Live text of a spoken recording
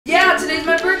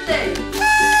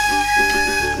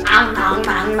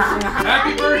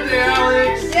Happy birthday,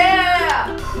 Alex!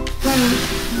 Yeah!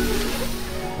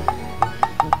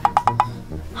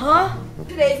 Huh?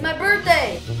 Today's my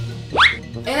birthday!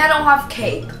 And I don't have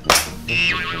cake.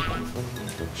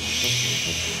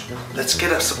 Shh. Let's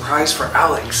get a surprise for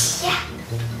Alex. Yeah.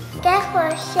 Guess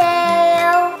what,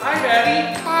 Shale? Hi,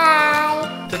 Maddie.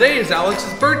 Hi. Today is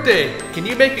Alex's birthday. Can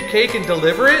you make a cake and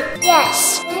deliver it?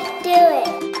 Yes, let's do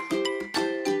it.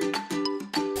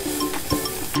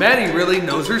 Maddie really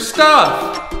knows her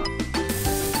stuff.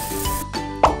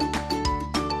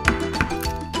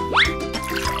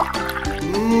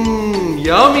 Mmm,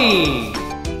 yummy.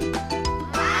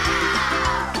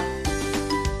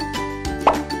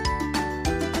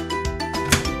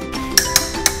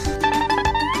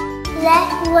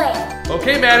 Let's wait.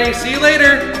 Okay, Maddie, see you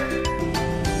later.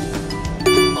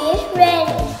 It's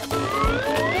ready.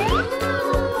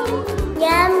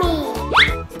 Yummy.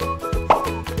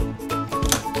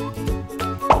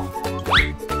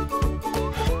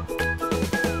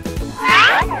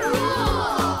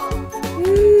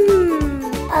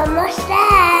 Almost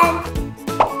done.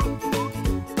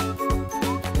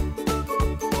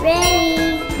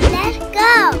 Ready. Let's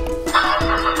go.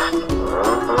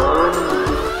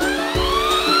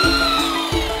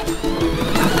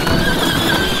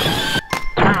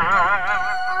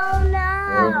 Oh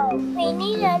no, we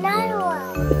need another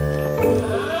one.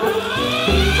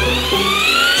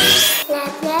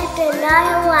 Let's get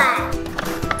another one.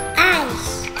 Ice.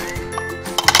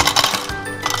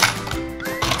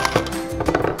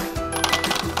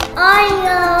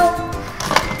 Oreo.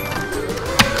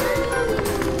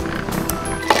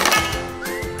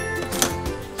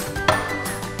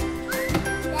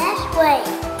 Let's wait.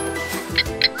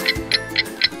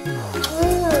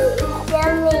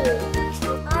 Yummy.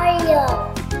 Oreo.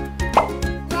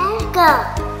 Let's go.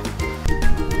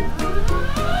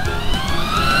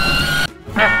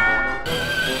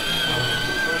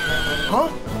 Huh?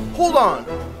 Hold on.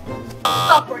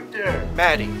 Stop right there.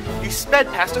 Maddie, you sped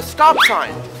past a stop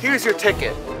sign. Here's your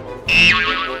ticket.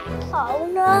 Oh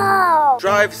no.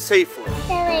 Drive safely.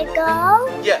 Can I go?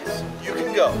 Yes, you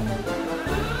can go.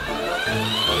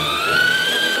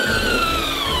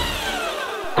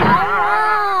 Oh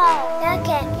no. The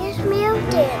cake is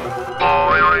melted.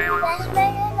 Let's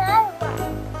make another one.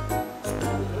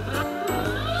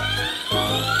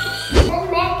 Let's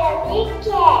make a big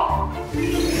cake.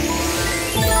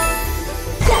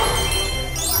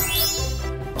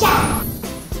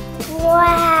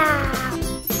 Wow.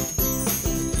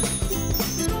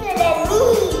 Bigger than me.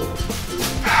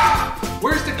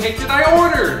 Where's the cake that I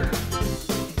ordered?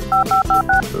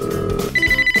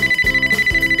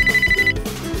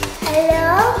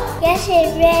 Hello? Yes,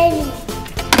 it's ready.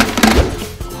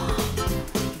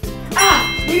 Ah!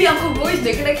 Maybe Uncle Roy's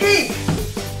making a cake.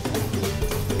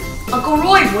 Uncle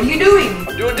Roy, what are you doing?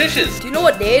 I'm doing dishes. Do you know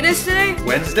what day it is today?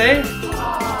 Wednesday?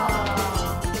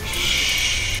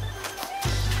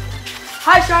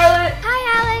 Hi, Charlotte. Hi,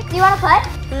 Alex. Do you want to play?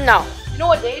 No. You know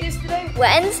what day it is today?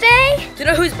 Wednesday? Do you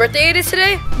know whose birthday it is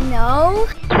today? No.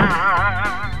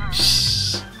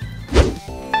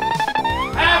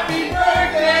 Happy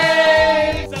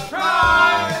birthday!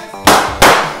 Surprise!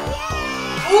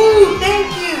 Ooh,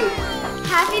 thank you.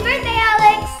 Happy birthday,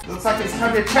 Alex. Looks like it's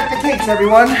time to check the cakes,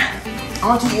 everyone.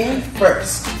 Auntie in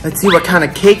first. Let's see what kind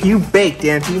of cake you baked,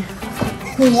 Auntie.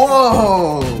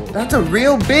 Whoa, that's a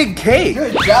real big cake.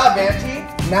 Good job, Auntie.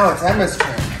 Now it's Emma's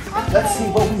turn. Let's see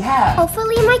what we have.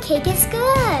 Hopefully my cake is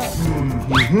good.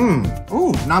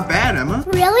 Ooh, not bad, Emma.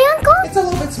 Really, Uncle? It's a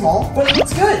little bit small, but it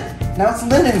looks good. Now it's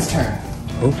Lyndon's turn.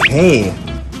 Okay.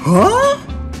 Huh?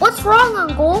 What's wrong,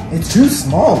 Uncle? It's too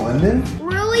small, Lyndon.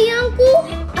 Really, Uncle?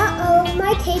 Uh-oh,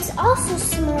 my cake's also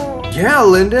small. Yeah,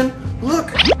 Lyndon.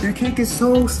 Look, your cake is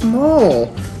so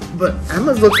small. But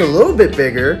Emma's looks a little bit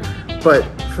bigger. But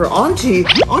for Auntie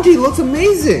looks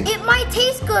amazing. It might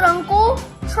taste good, Uncle.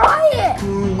 Try it.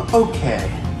 Okay.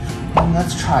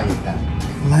 Let's try it then.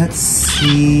 Let's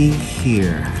see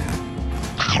here.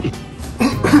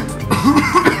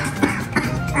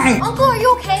 Uncle, are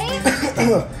you okay?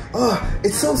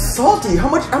 It's so salty. How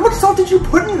much salt did you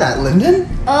put in that, Lyndon?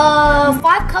 5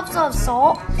 cups of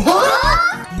salt.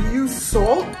 What? You use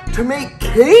salt to make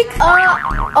cake?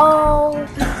 Uncle,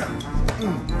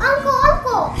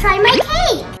 try my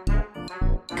cake.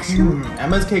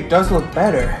 Emma's cake does look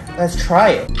better. Let's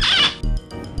try it.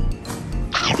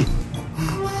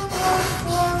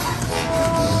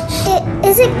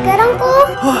 Is it good, Uncle?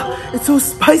 It's so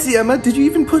spicy, Emma. Did you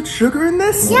even put sugar in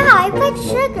this? Yeah, I put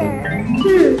sugar.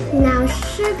 Now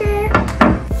sugar.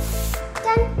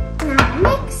 Done. Now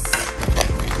mix.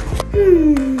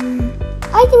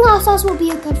 I think hot sauce will be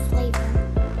a good flavor.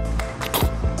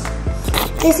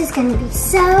 This is gonna be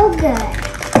so good.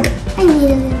 I need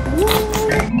a little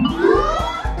bit more.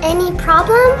 Any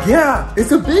problem? Yeah,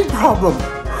 it's a big problem.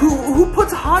 Who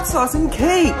puts hot sauce in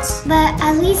cakes? But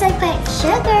at least I put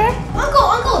sugar.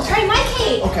 Uncle, try my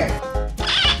cake. Okay.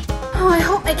 Oh, I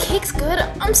hope my cake's good.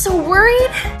 I'm so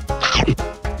worried.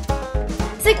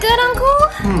 Is it good, Uncle?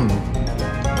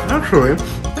 Actually,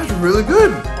 that's really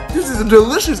good. This is a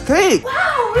delicious cake.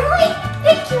 Wow, really?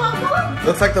 Thank you, Uncle.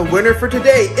 Looks like the winner for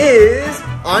today is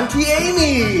Auntie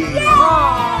Amy.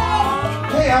 Aww.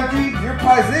 Hey, Auntie, your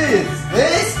prize is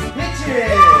this kitchen.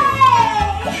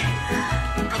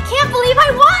 I can't believe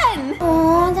I won.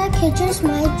 Oh, that kitchen's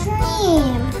my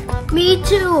dream. Me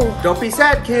too. Don't be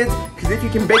sad, kids, because if you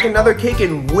can bake another cake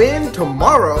and win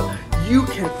tomorrow, you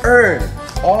can earn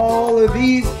all of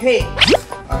these cakes,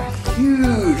 a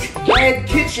huge red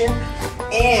kitchen,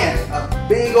 and a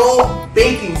big old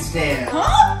baking stand.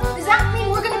 Huh? Does that mean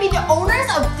we're gonna be the owners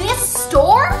of this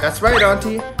store? That's right,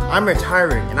 Auntie. I'm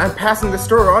retiring, and I'm passing the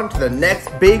store on to the next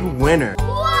big winner.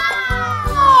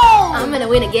 Wow! I'm gonna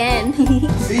win again.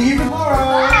 See you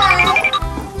tomorrow.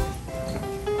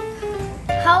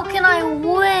 How can I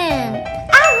win?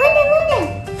 Lyndon.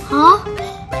 Huh?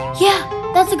 Yeah,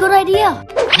 that's a good idea.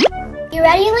 You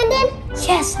ready, Lyndon?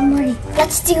 Yes, I'm ready.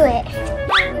 Let's do it.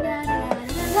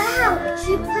 Wow,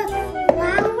 she put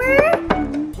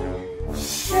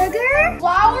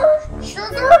flour,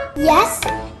 sugar, yes,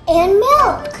 and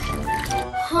milk.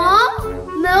 Huh?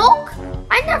 Milk?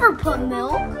 I never put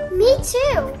milk. Me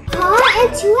too. Huh?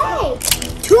 And 2 eggs.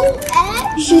 2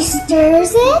 eggs? She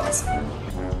stirs it,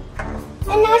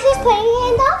 and now she's putting it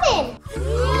in the oven.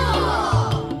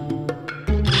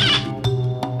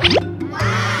 Wow!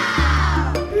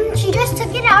 She just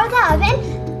took it out of the oven.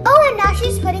 Oh, and now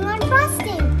she's putting on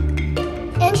frosting.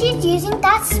 And she's using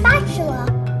that spatula.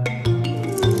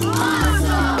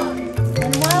 Awesome!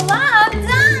 And voila, I'm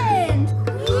done!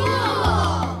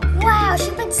 Wow, she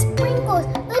put sprinkles.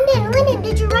 Lyndon,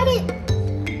 did you write it?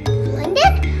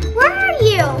 Lyndon, where are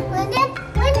you? Lyndon,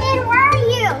 where are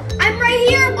you? I'm right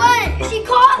here, but she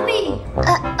caught me.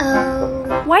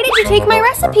 Uh-oh. Why did you take my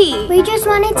recipe? We just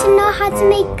wanted to know how to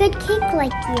make good cake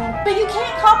like you. But you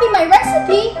can't copy my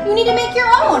recipe. You need to make your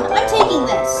own. I'm taking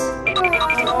this.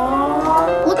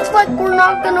 Looks like we're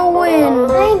not gonna win. I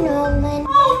know, Lynn.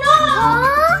 Oh no!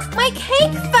 Huh? My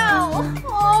cake fell.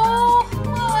 Oh.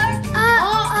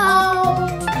 Uh-oh.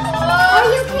 Are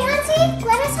you okay, Auntie?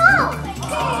 Let us help.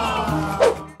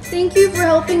 Thank you for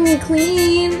helping me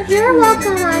clean. You're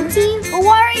welcome, Auntie. Well,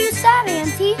 why are you sad,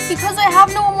 Auntie? Because I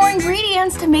have no more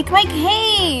ingredients to make my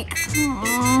cake.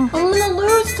 I'm gonna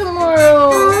lose tomorrow.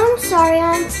 Oh, I'm sorry,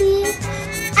 Auntie.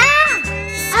 Ah!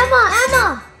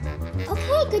 Emma!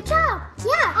 Okay, good job.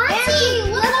 Yeah,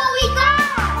 Auntie, look what we got!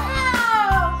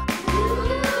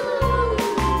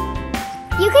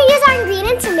 You can use our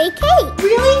ingredients to make cake.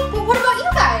 Really? But what about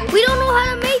you guys? We don't know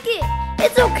how to make it.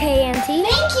 It's okay, Auntie.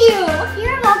 Thank you.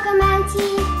 You're welcome,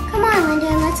 Auntie. Come on,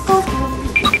 Lyndon, let's go.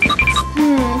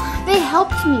 They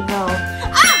helped me though.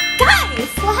 Ah, guys!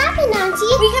 What happened,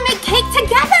 Auntie? We can make cake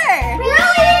together.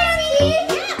 Really, Auntie?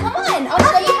 Yeah, come on. I'll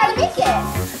show you how to make it.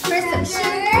 First some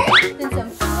sugar, then some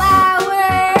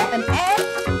flour, an egg,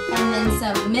 and then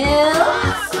some milk.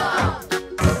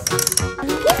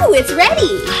 Ooh, it's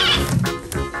ready.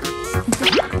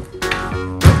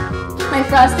 My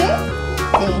frosting.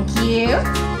 Thank you.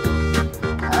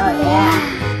 Oh yeah.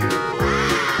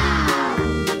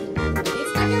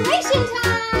 It's decoration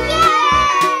time.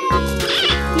 Yay!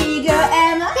 Here you go,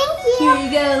 Emma. Thank you. Here you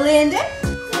go, Linda.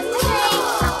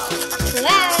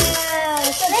 Wow.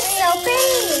 That's so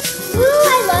pretty. Ooh,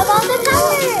 I love all the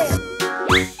colors.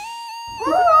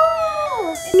 Ooh.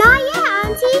 Not yet,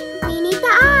 Auntie. We need the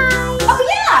eye. Oh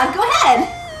yeah, go ahead.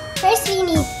 First, we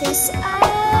need this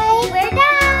eye. We're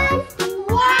done.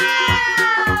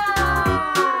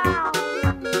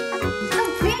 So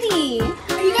pretty.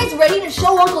 Are you guys ready to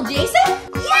show Uncle Jason?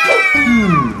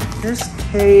 This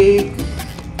cake.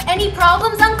 Any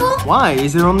problems, Uncle? Why?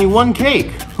 Is there only one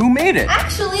cake? Who made it?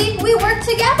 Actually, we work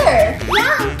together.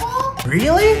 Yeah, Uncle.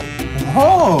 Really?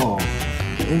 Whoa!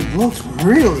 It looks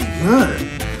really good.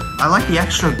 I like the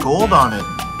extra gold on it,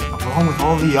 along with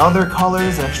all the other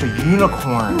colors, extra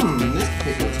unicorn. This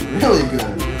cake looks really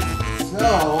good.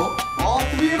 So, all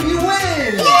 3 of you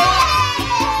win!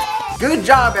 Yay! Good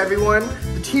job, everyone.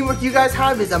 The teamwork you guys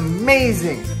have is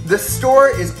amazing. The store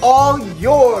is all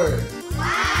yours.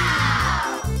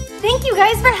 Wow! Thank you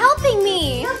guys for helping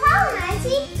me. No problem,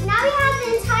 Auntie. Now we have the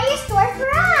entire store for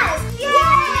us. Yay!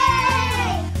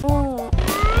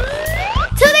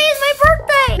 Today is my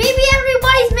birthday. Maybe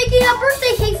everybody's making a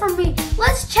birthday cake for me.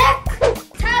 Let's check.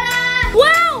 Ta-da!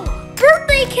 Wow!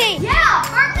 Birthday cake! Yeah!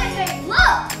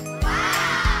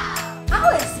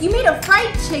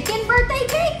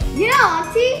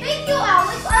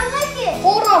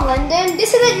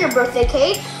 isn't your birthday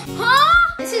cake.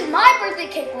 Huh? This is my birthday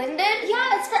cake, Lyndon.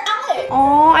 Yeah, it's for Alex.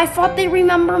 Oh, I thought they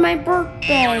remember my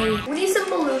birthday. We need some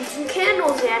balloons and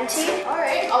candles, Auntie. All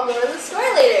right, I'll go to the store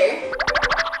later.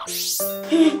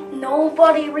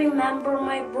 Nobody remember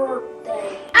my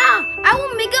birthday. Ah, I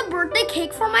will make a birthday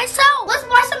cake for myself. Let's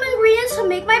buy some ingredients to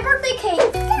make my birthday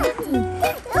cake.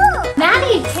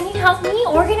 Maddie, can you help me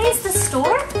organize the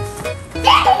store?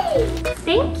 Yay!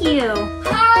 Thank you.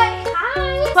 Hi.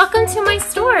 Hi. Welcome to my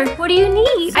store. What do you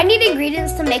need? I need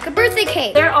ingredients to make a birthday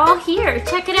cake. They're all here.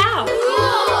 Check it out.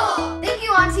 Thank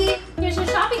you, Auntie. Here's your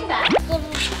shopping bag.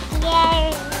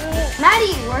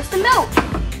 Maddie, where's the milk?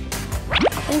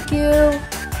 Thank you.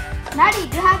 Maddie,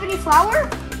 do you have any flour?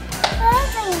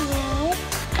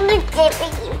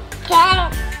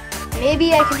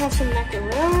 Maybe I can have some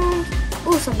macaroons.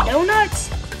 Ooh, some donuts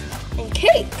and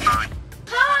cake. Hi.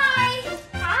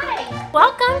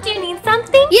 Welcome. Do you need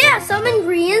something? Yeah, some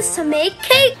ingredients to make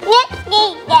cake. Huh?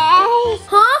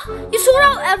 You sold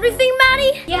out everything,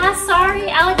 Maddie? Yeah, sorry.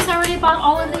 Alex already bought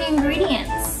all of the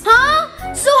ingredients. Huh?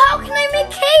 So how can I make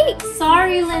cake?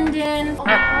 Sorry, Lyndon.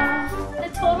 The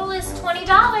total is $20.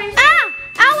 Ah!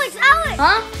 Alex!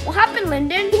 Huh? What happened,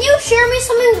 Lyndon? Can you share me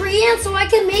some ingredients so I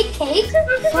can make cake?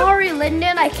 Sorry,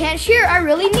 Lyndon. I can't share. I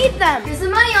really need them. Here's the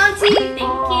money, Auntie. Thank you.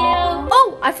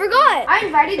 Oh, I forgot. I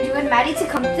invited you and Maddie to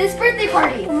come to this birthday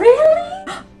party. Really?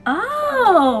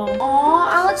 Oh.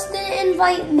 Aw, Alex didn't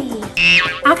invite me.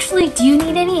 Actually, do you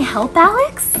need any help,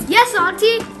 Alex? Yes,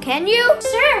 Auntie. Can you?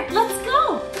 Sure. Let's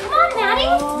go. Come on, Maddie.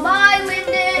 Bye,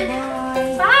 Lyndon.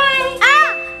 Bye.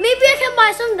 Ah! Maybe I can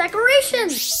buy some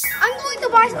decorations. I'm going to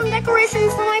buy some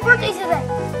decorations for my birthday today.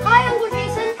 Hi, Uncle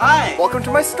Jason. Hi. Welcome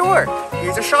to my store.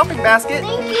 Here's your shopping basket.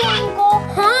 Thank you, Uncle.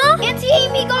 Huh? Auntie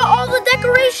Amy got all the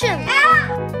decorations. Ah!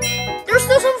 There's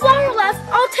still some flour left.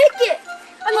 I'll take it.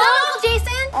 I'm done, Uncle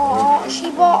Jason. Oh, she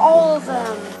bought all of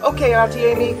them. Okay, Auntie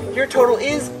Amy, your total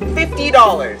is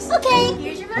 $50. Okay.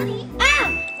 Here's your money. Ah!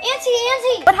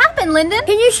 Auntie! What happened, Lyndon?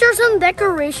 Can you share some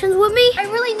decorations with me? I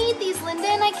really need these,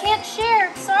 Lyndon. I can't share.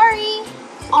 Sorry.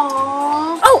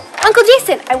 Aww. Oh, Uncle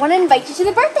Jason, I want to invite you to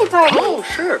the birthday party. Oh,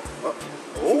 sure.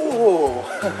 Oh.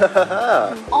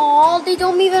 Aw, they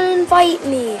don't even invite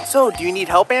me. So, do you need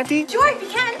help, Auntie? Sure, you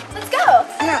can. Let's go.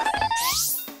 Yeah.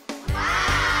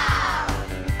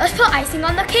 Let's put icing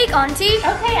on the cake, Auntie.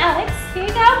 Okay, Alex. Here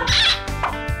you go.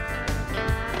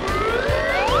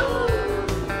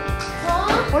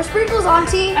 More sprinkles,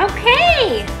 Auntie.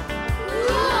 Okay.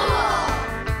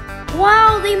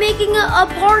 Wow, they're making a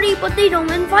party, but they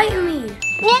don't invite me.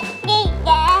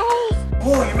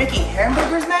 Oh, you're making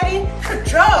hamburgers, Maddie? Good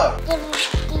job.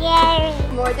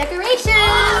 More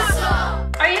decorations.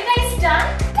 Are you guys done?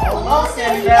 Almost,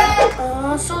 Dad.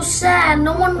 Oh, so sad.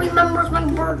 No one remembers my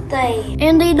birthday.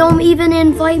 And they don't even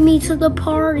invite me to the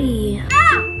party.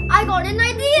 Ah! I got an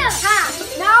idea. Ha!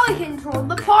 Now I can throw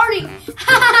the party.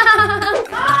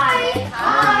 Hi.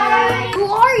 Hi. Who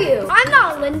are you? I'm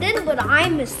not Lyndon, but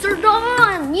I'm Mr.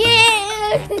 Don.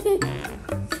 Yeah!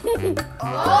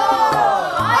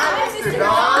 Oh, hi, Mr.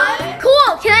 Don.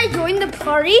 Cool. Can I join the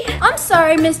party? I'm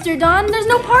sorry, Mr. Don. There's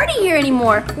no party here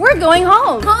anymore. We're going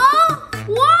home. Huh?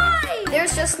 Why?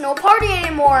 There's just no party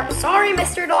anymore. Sorry,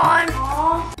 Mr. Don.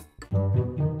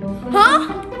 Huh?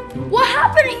 What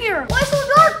happened here? Why so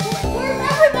dark? Where's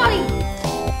everybody?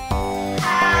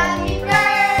 Happy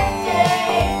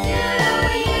birthday to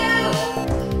you.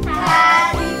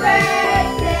 Happy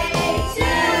birthday to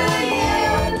you.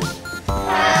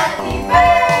 Happy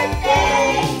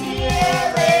birthday, dear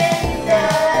Linda.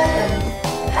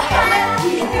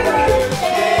 Happy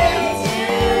birthday to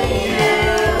you.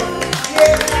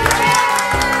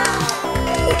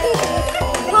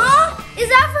 Huh? Is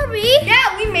that for me?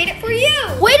 Yeah, we made it for you.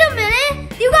 Wait a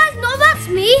minute. You guys know that's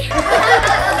me?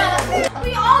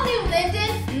 We all knew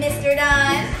Lyndon, Mr.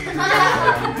 Dunn.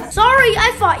 Sorry,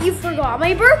 I thought you forgot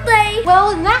my birthday. Well,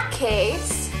 in that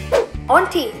case,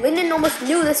 Auntie, Lyndon almost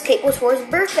knew this cake was for his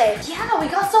birthday. yeah, we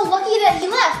got so lucky that he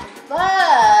left.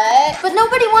 But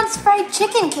nobody wants fried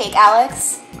chicken cake,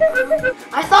 Alex.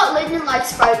 I thought Lyndon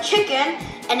likes fried chicken,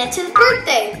 and it's his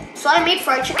birthday. So I made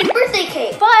fried chicken birthday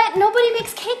cake. But nobody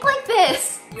makes cake like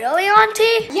this. Really,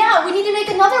 Auntie? Yeah, we need to make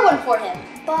another one for him.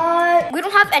 But we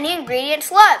don't have any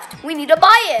ingredients left. We need to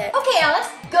buy it. Okay, Alex,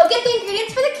 go get the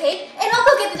ingredients for the cake, and I'll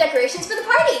go get the decorations for the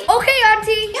party. Okay,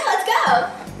 Auntie. Yeah, let's go.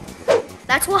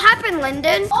 That's what happened,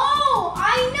 Lyndon. Oh,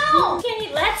 I know. Okay,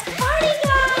 let's party,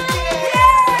 guys.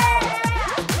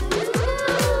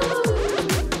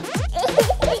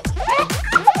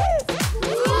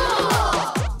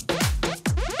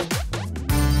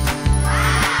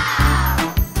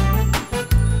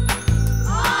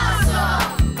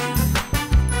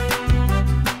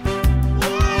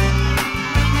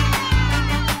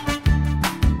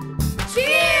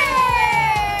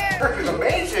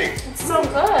 So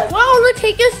good. Wow, the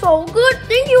cake is so good.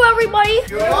 Thank you, everybody.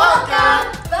 You're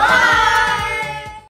welcome. Bye.